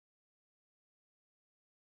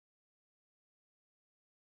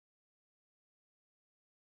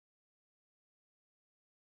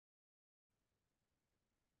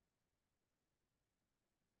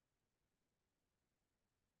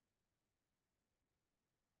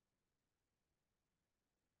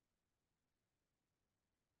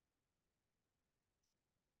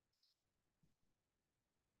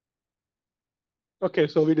Okay,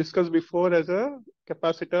 so we discussed before as a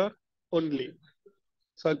capacitor only.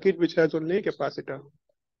 Circuit which has only capacitor.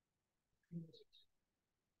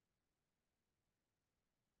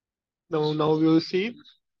 Now we will see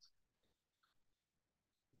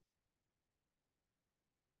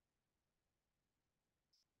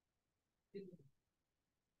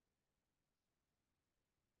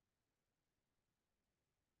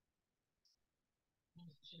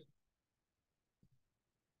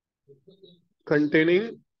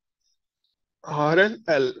containing R and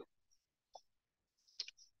L.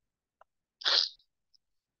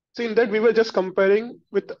 So in that we were just comparing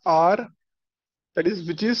with R, that is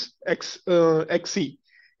which is XC.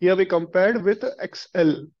 Here we compared with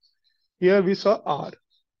XL. Here we saw R.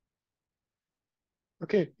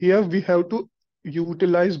 Okay, here we have to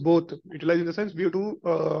utilize both. Utilize in the sense we have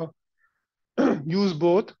to use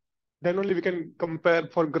both. Then only we can compare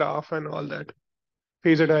for graph and all that.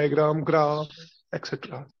 Phasor diagram, graph,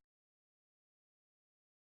 etc.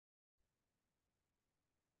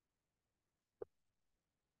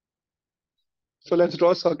 So let's draw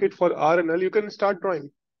a circuit for R and L. You can start drawing.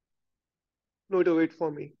 No need to wait for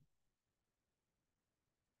me.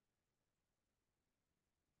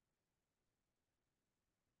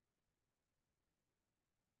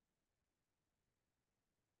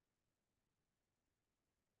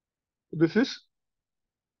 This is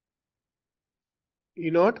E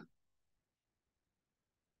naught,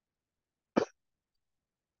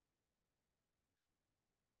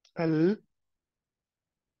 L,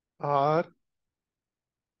 R,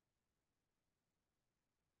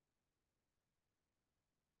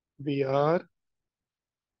 VR,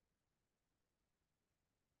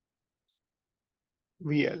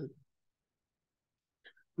 VL.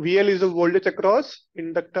 VL is the voltage across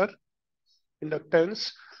inductance,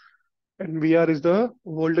 and VR is the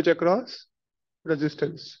voltage across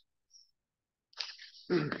resistance.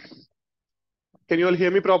 Can you all hear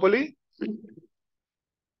me properly?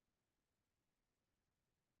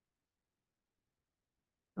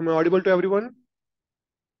 Am I audible to everyone?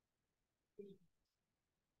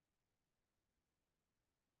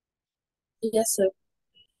 Yes, sir.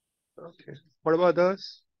 Okay. What about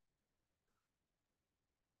others?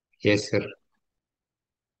 Yes, sir.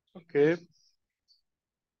 Okay.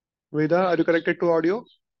 Veda, are you connected to audio?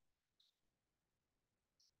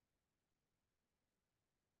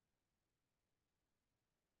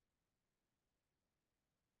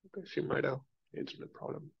 Okay, she might have internet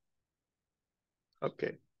problem.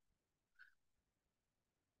 Okay.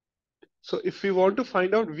 So if we want to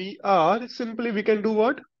find out VR, simply we can do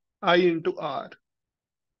what? I into R.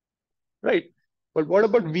 Right. But what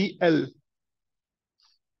about VL?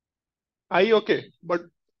 I, okay. But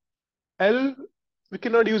L, we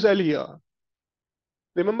cannot use L here.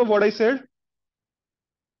 Remember what I said?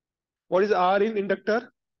 What is R in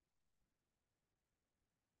inductor?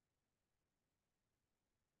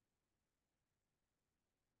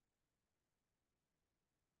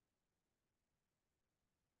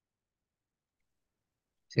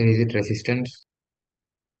 Sir, is it resistance?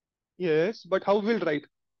 Yes, but how we'll write?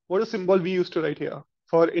 What is symbol we used to write here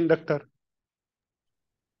for inductor?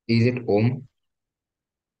 Is it ohm?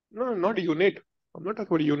 No, not unit. I'm not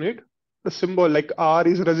talking about unit. The symbol like R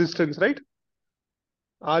is resistance, right?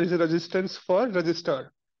 R is a resistance for resistor.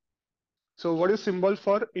 So what is symbol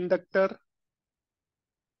for inductor?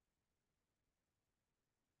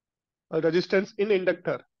 A resistance in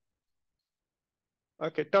inductor.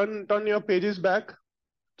 Okay, turn your pages back.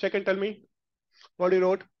 Check and tell me what you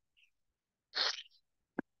wrote.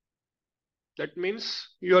 That means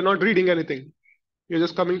you are not reading anything. You're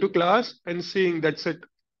just coming to class and seeing, that's it.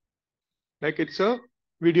 Like it's a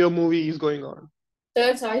video movie is going on. Sir,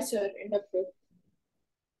 it's I, sir. Inductor.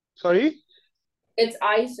 Sorry? It's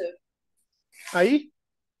I, sir. I?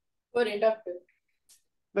 For inductor.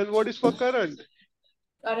 Then what is for current?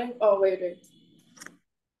 Current. Oh, wait.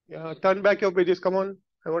 Yeah, turn back your pages. Come on.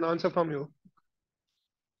 I want an answer from you.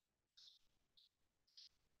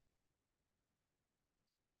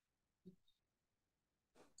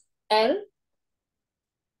 L.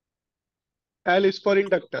 L is for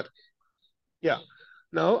inductor. Yeah.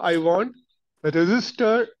 Now I want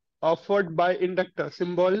resistor offered by inductor.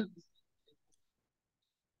 Symbol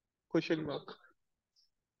question mark.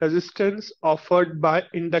 Resistance offered by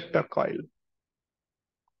inductor coil.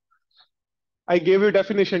 I gave you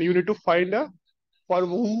definition. You need to find a for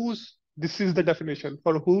whose this is the definition.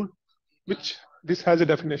 For who which this has a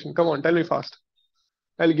definition. Come on, tell me fast.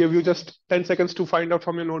 I'll give you just 10 seconds to find out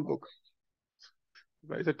from your notebook.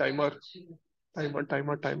 Where is the timer?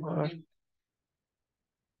 Timer.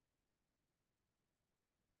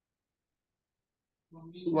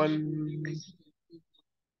 One.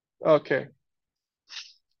 Okay,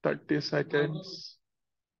 30 seconds.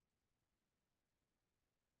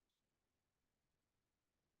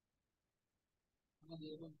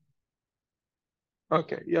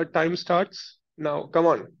 Okay, your time starts now. Come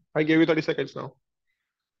on, I gave you 30 seconds now.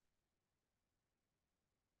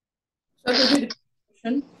 So could you repeat the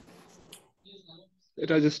question?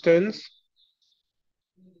 Resistance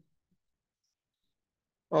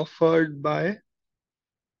offered by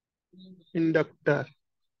inductor.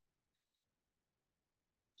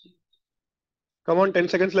 Come on, 10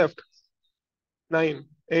 seconds left. 9,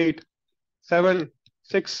 8, 7,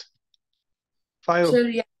 6, 5. So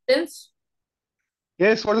reactance?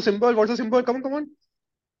 Yes, what's the symbol? What's the symbol? Come on, come on.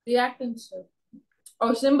 Reactance, sir.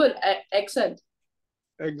 Oh, symbol, XL.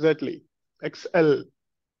 Exactly. XL.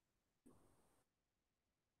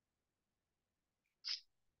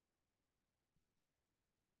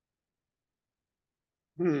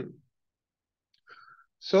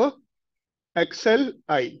 So,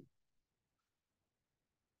 XLI.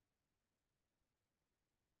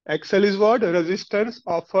 XL is what? Resistance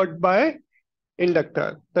offered by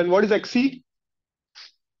inductor. Then what is XC?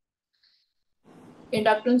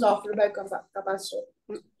 Inductance offered by capacitor.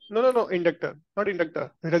 No, inductor, not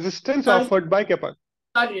inductor. Resistance Sorry. offered by capacitor.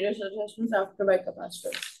 Sorry, resistance offered by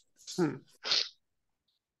capacitor.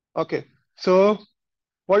 Okay. So,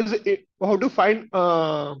 what is it? How to find?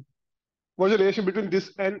 What is the relation between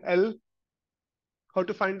this and L? How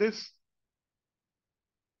to find this?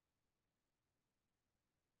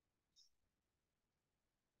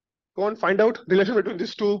 Go on, find out relation between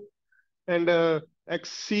these two and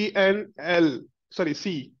XC and L. Sorry,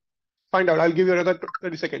 C. Find out. I'll give you another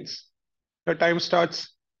 30 seconds. The time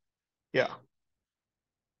starts. Yeah.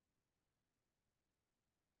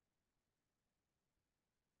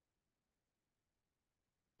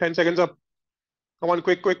 Ten seconds up. Come on,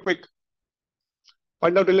 quick.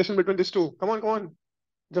 Find out relation between these two. Come on.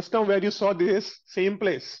 Just now where you saw this, same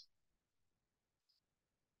place.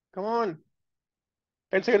 Come on.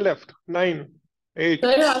 10 seconds left. 9, 8. So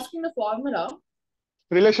you're asking the formula?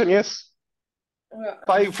 Relation, yes. Yeah.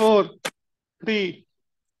 5, 4, 3.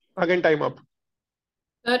 Again, time up.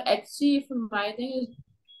 Sir, HC from my thing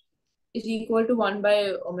is equal to 1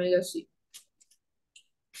 by omega C.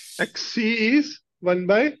 XC is 1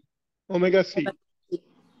 by omega C.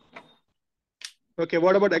 Okay,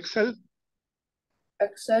 what about XL?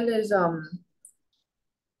 XL is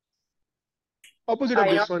Opposite of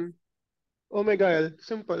I this one. Omega L.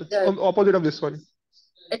 Simple. Yeah. Opposite of this one.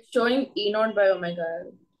 It's showing E naught by omega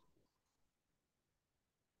L.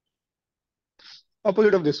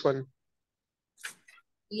 Opposite of this one.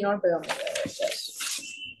 E naught by omega L, yes.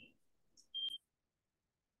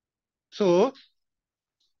 So,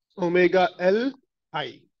 omega L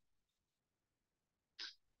I.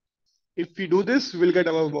 If we do this, we'll get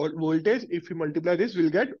our voltage. If we multiply this, we'll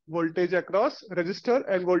get voltage across resistor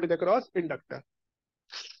and voltage across inductor.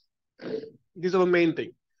 This is our main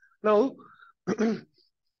thing. Now, we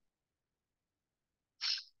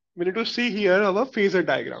need to see here our phasor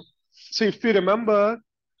diagram. So if you remember,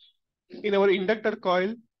 in our inductor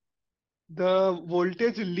coil, the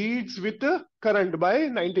voltage leads with the current by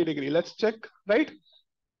 90 degree. Let's check, right?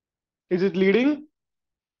 Is it leading?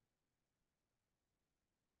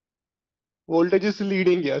 Voltage is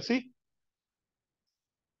leading here, see?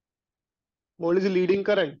 Voltage is leading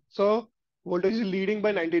current. So voltage is leading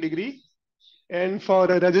by 90 degree. And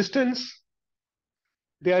for a resistance,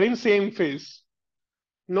 they are in same phase.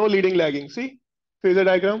 No leading lagging, see? Phasor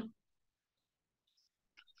diagram.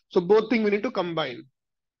 So both things we need to combine.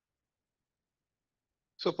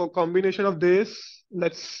 So for combination of this,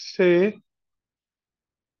 let's say,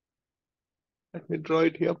 let me draw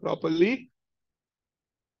it here properly.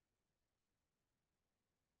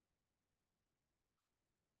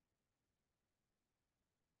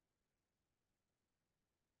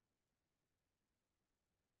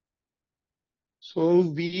 So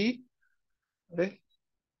V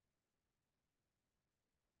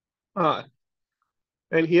R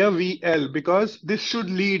and here VL because this should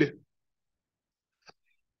lead.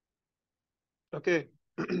 Okay.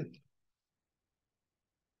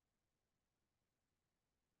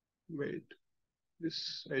 Wait,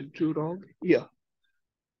 this I drew wrong. Yeah.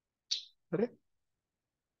 Correct.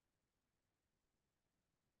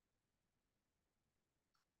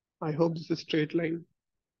 I hope this is a straight line.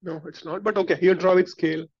 No, it's not, but okay, here draw with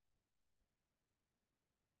scale.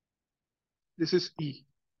 This is E.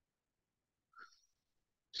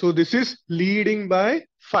 So this is leading by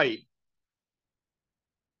 5.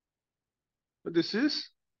 So this is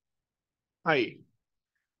I.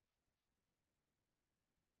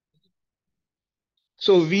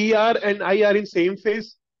 So VR and I are in same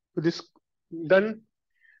phase. So this done.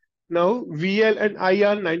 Now VL and I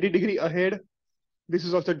are 90 degree ahead. This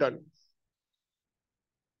is also done.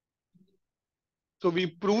 So we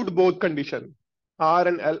proved both condition. R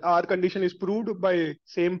and L. R condition is proved by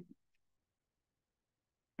same,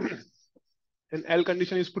 and L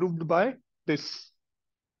condition is proved by this.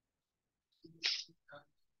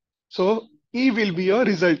 So E will be a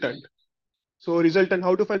resultant. So resultant,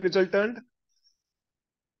 how to find resultant?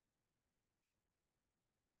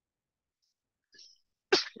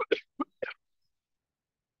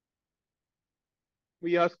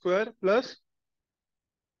 VR square plus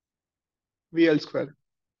VL square.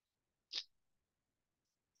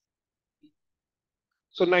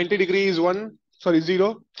 So 90 degree is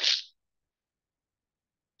 0.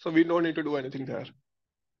 So we don't need to do anything there.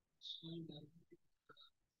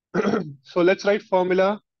 So let's write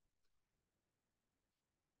formula.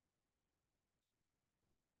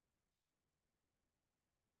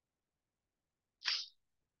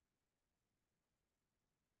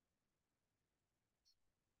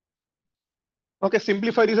 Okay,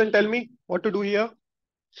 simplify this and tell me what to do here.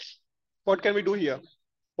 What can we do here?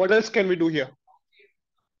 What else can we do here?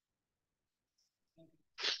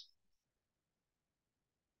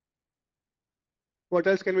 What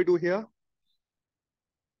else can we do here?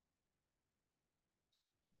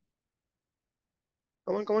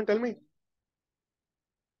 Come on, tell me.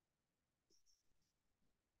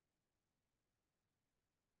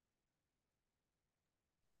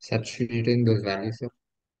 Substituting those values, sir.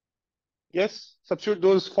 Yes, substitute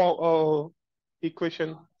those for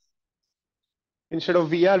equation. Instead of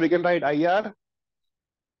VR, we can write IR.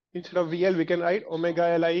 Instead of VL, we can write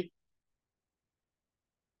omega Li.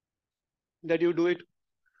 That you do it.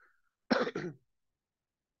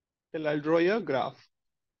 Then I'll draw a graph.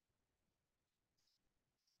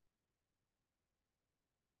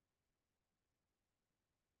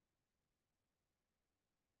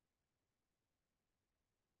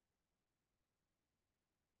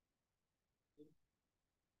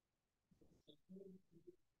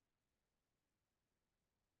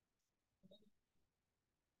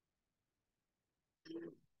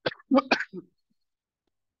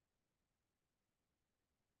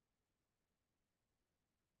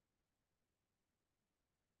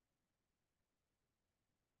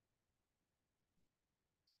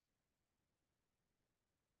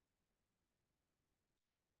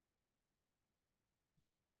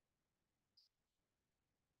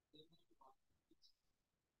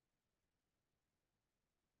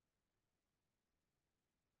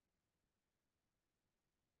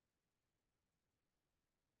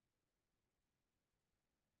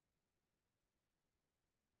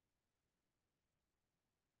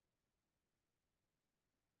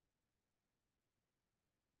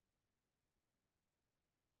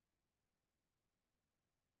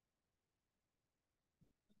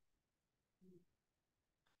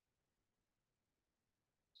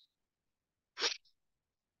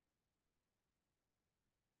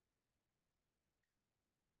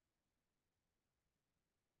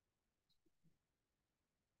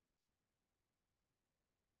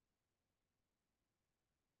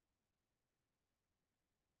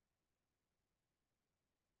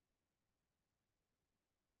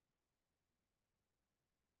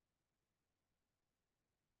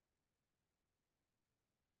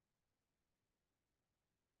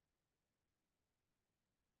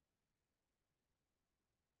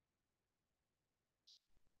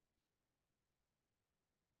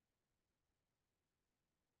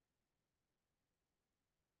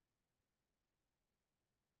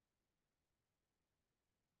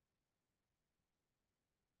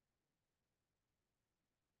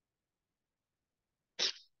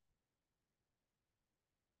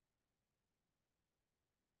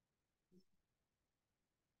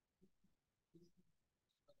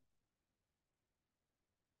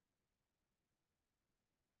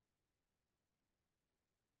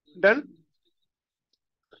 Done.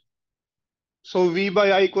 So V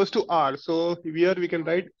by I equals to R. So here we can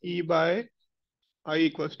write E by I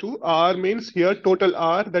equals to R means here total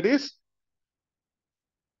R, that is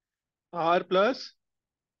R plus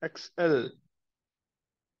XL.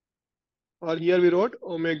 Or here we wrote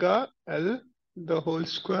omega L the whole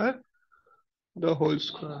square, the whole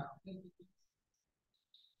square.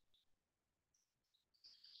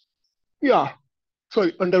 Yeah,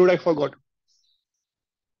 sorry, under root I forgot.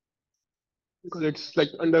 Because it's like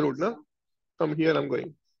under root, no? From here I'm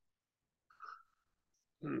going.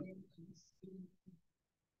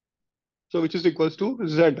 So which is equals to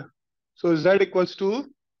Z. So Z equals to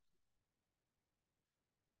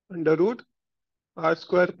under root R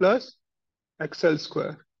square plus XL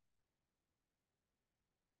square.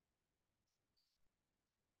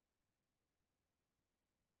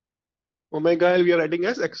 Omega L we are writing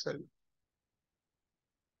as XL.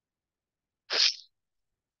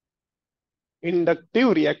 Inductive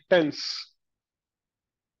reactance.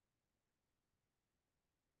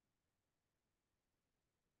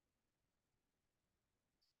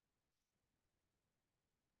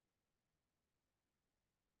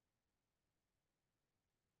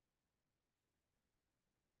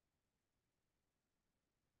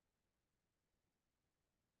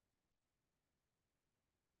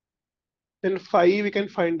 Then phi we can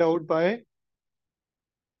find out by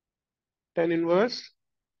tan inverse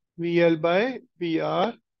VL by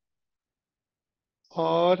VR,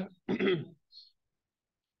 or tan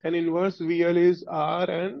inverse VL is R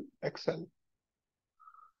and XL.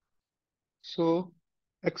 So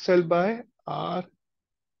XL by R,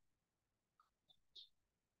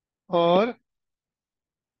 or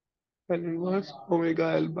tan inverse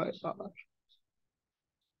omega L by R.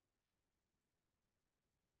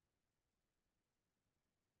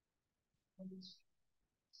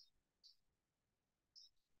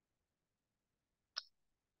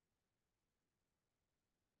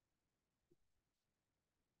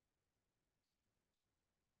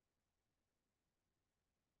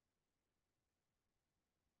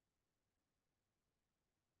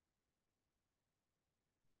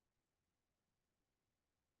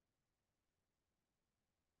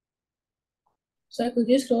 So could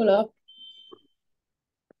you scroll up?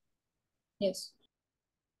 Yes.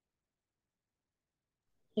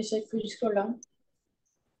 Yes, sir. Could you scroll down?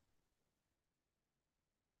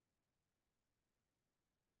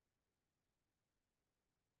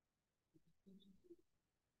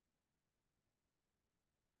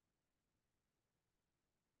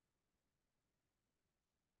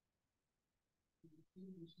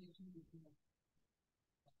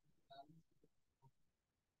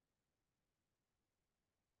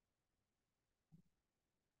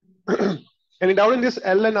 Any doubt in this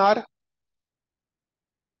L and R?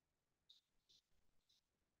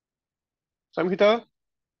 Samhita,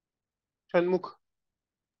 Shanmukh, No,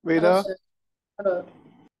 Veda, sir. Not all.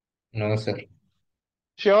 No, sir.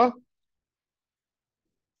 sure?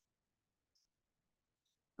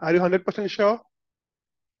 Are you 100% sure?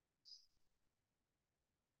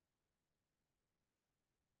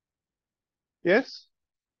 Yes?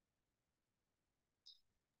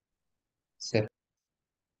 Sir.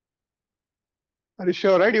 Are you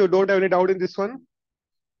sure, right? You don't have any doubt in this one?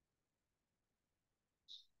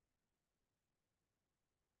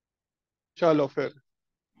 Chalo, fair.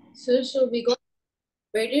 Sir, so we got,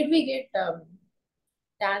 where did we get tan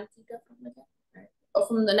theta from again? Right. Or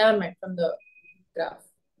from the, never mind, from the graph.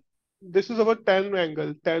 This is our tan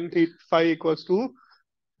angle. Tan theta phi equals to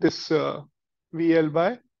this VL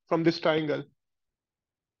by from this triangle.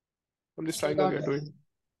 From this triangle we are doing.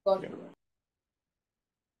 Got Yeah. it.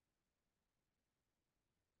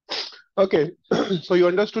 Okay, so you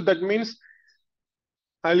understood. That means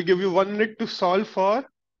I'll give you 1 minute to solve for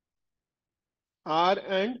R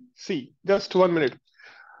and C. Just 1 minute.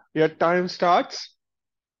 Your time starts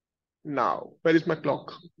now. Where is my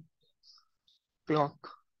clock? Clock.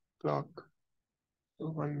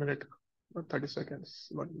 1 minute. 30 seconds.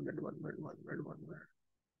 1 minute, 1 minute, 1 minute, 1 minute.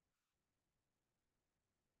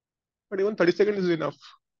 But even 30 seconds is enough.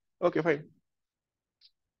 Okay, fine.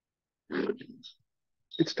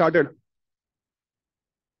 It started.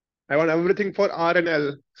 I want everything for R and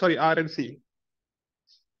L. Sorry, R and C.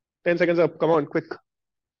 10 seconds up. Come on, quick.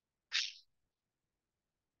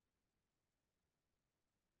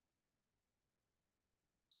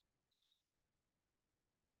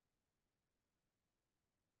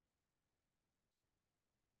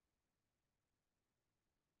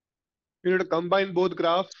 You need to combine both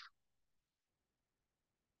graphs.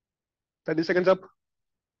 30 seconds up.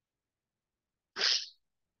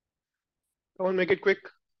 Come on, make it quick.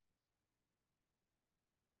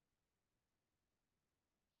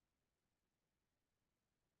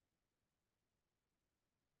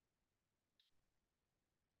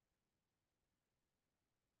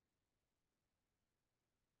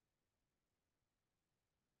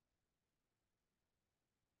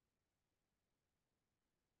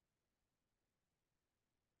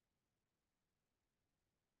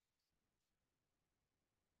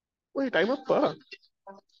 Wait, time up.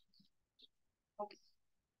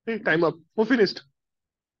 Hey, time up. Who finished?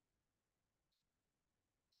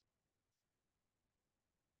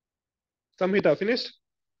 Samhita finished?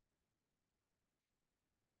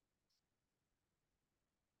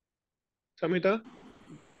 Samhita?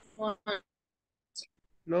 One.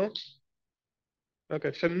 No?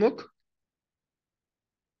 Okay. Shanmukh?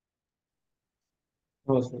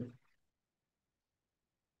 No, sir.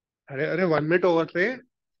 अरे 1 minute over रे.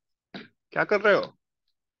 क्या कर रहे हो?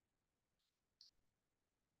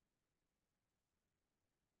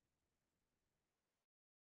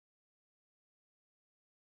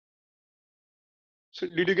 So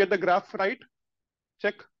did you get the graph right?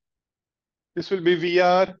 Check. This will be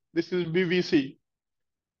VR. This will be VC.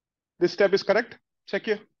 This step is correct. Check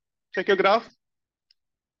your graph.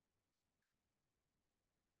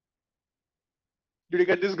 Did you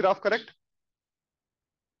get this graph correct?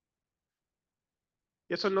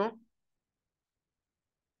 Yes or no?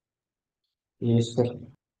 Yes, sir.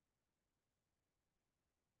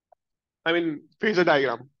 I mean phasor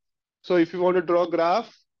diagram. So if you want to draw a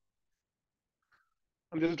graph,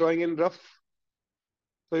 I'm just drawing in rough.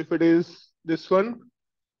 So if it is this one,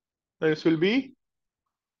 this will be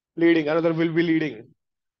leading. Another will be leading.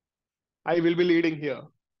 I will be leading here.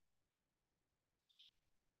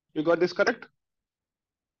 You got this correct?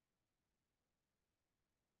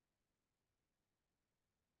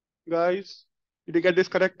 Guys, did you get this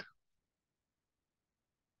correct?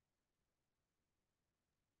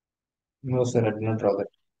 No, sir, I did not draw that.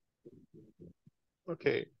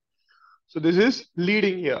 Okay. So this is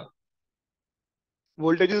leading here.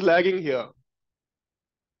 Voltage is lagging here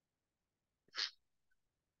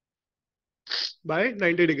by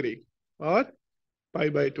 90 degree or pi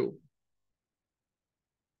by 2.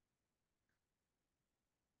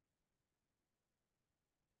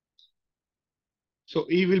 So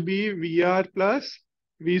E will be VR plus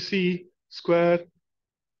VC square.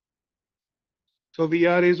 So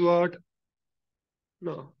VR is what?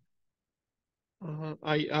 No.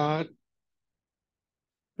 IR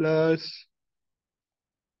plus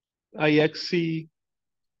IXC.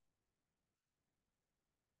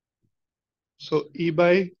 So E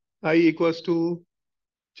by I equals to,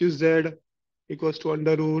 which is Z, equals to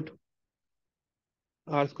under root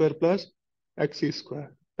R square plus XC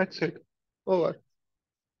square. That's it. Over.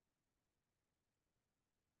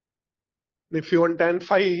 If you want tan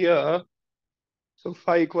phi here, so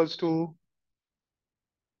phi equals to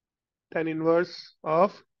tan inverse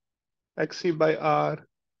of XC by R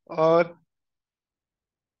or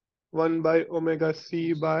 1 by omega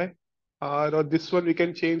C by R, or this one we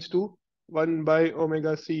can change to 1 by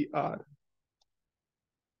omega C R.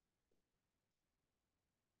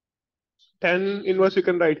 Tan inverse you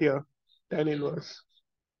can write here. Tan inverse.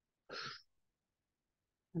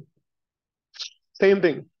 Same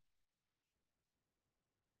thing.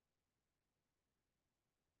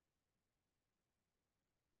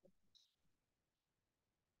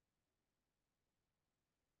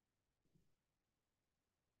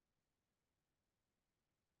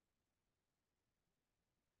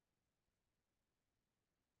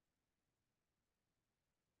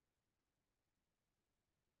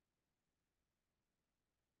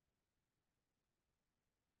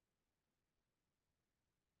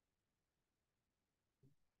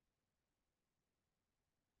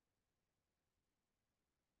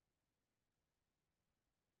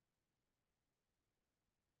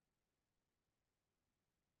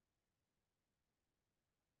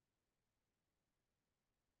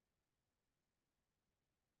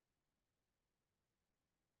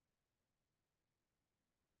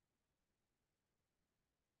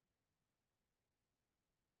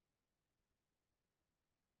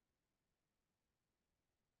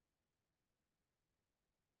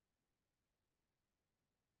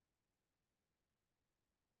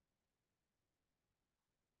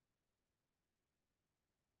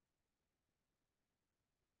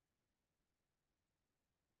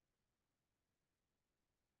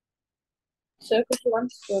 Sir, if you want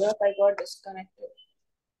to scroll up, I got disconnected.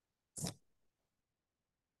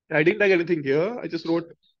 I didn't like anything here. I just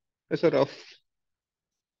wrote as a rough.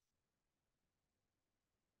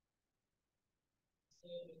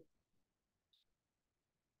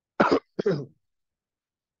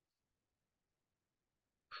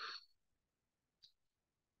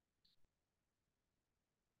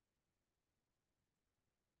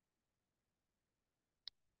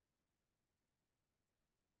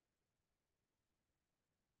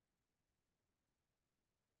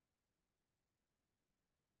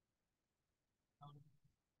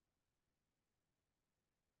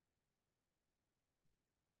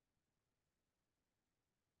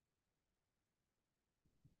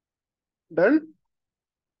 Done?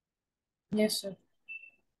 Yes, sir.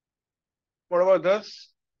 What about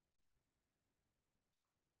this?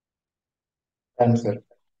 Done, sir.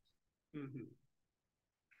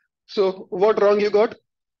 So what wrong you got?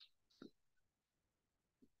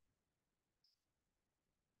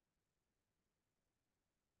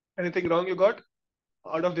 Anything wrong you got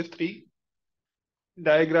out of these three?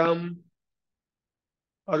 Diagram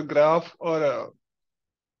or graph or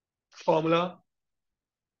Formula?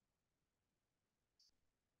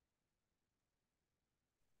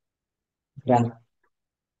 Graph.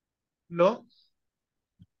 No?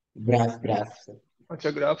 Graph, sir.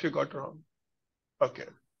 Acha, graph you got wrong. Okay,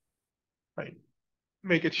 fine.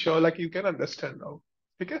 Make it sure like you can understand now.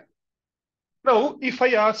 Okay? Now, if I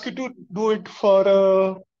ask you to do it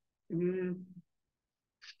for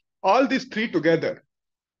all these three together,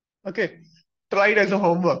 okay, try it as a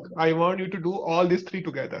homework. I want you to do all these three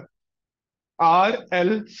together.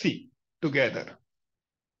 RLC together.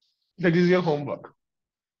 That is your homework.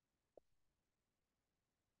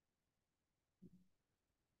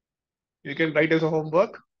 You can write as a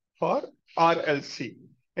homework for RLC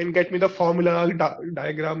and get me the formula,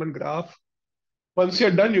 diagram, and graph. Once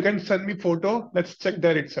you're done, you can send me photo. Let's check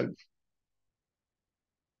there itself.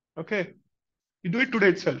 Okay. You do it today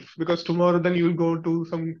itself because tomorrow then you'll go to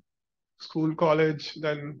some school, college,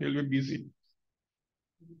 then you'll be busy.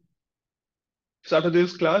 So after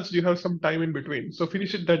this class, you have some time in between. So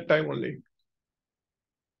finish it that time only.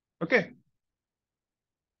 Okay.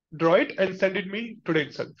 Draw it and send it me today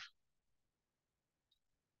itself.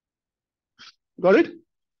 Got it?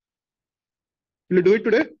 Will you do it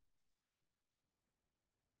today?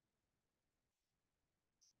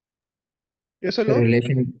 Yes or The no?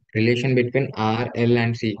 relation between R, L,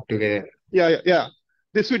 and C together. Yeah.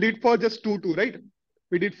 This we did for just two, right?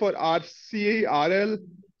 We did for RC, RL.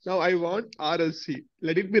 Now I want RLC.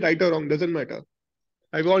 Let it be right or wrong, doesn't matter.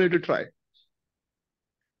 I want you to try. I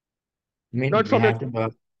mean, Not we from have your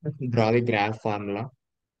to draw the graph formula.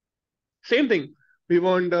 same thing. We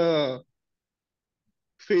want a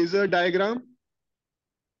phasor diagram.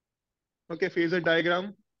 Okay, phasor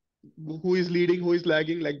diagram. Who is leading, who is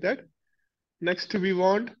lagging, like that. Next, we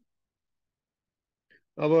want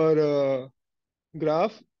our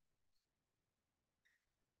graph.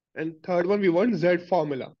 And third one, we want Z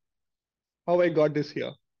formula. How I got this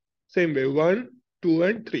here. Same way, 1, 2,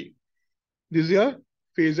 and 3. This is your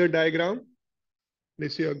phasor diagram.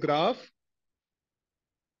 This is your graph.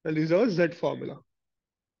 And this is our Z formula.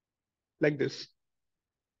 Like this.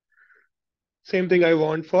 Same thing I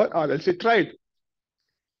want for RLC. Try it.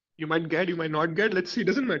 You might get, you might not get. Let's see.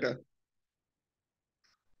 Doesn't matter.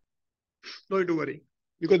 No need to worry.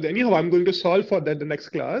 Because anyhow, I'm going to solve for that the next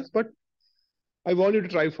class. But I want you to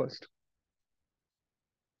try first.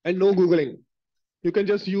 And no Googling. You can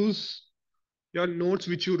just use your notes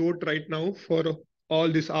which you wrote right now for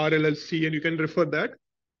all this RLLC and you can refer that.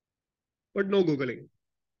 But no Googling.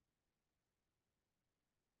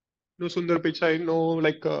 No Sundar Pichai, no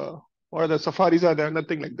like what are the safaris are there,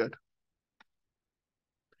 nothing like that.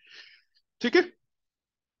 Okay?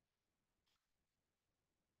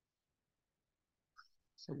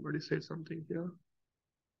 Somebody said something here.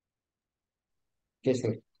 Yes,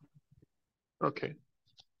 sir. Okay.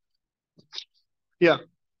 Yeah.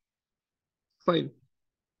 Fine.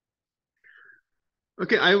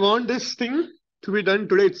 Okay, I want this thing to be done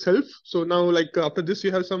today itself. So now like after this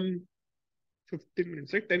you have some 15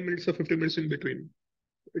 minutes, right? 10 minutes or 15 minutes in between.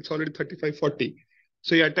 It's already 35, 40.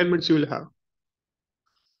 So yeah, 10 minutes you will have.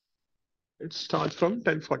 It starts from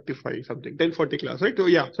 10:45 something, 10:40 class, right? So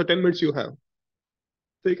yeah, so 10 minutes you have.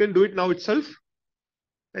 So you can do it now itself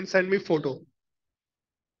and send me photo.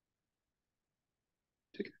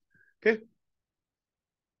 Okay.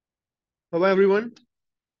 Bye bye everyone.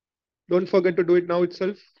 Don't forget to do it now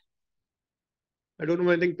itself. I don't have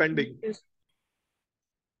anything pending. Yes.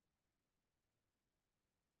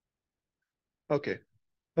 Okay.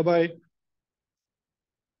 Bye bye.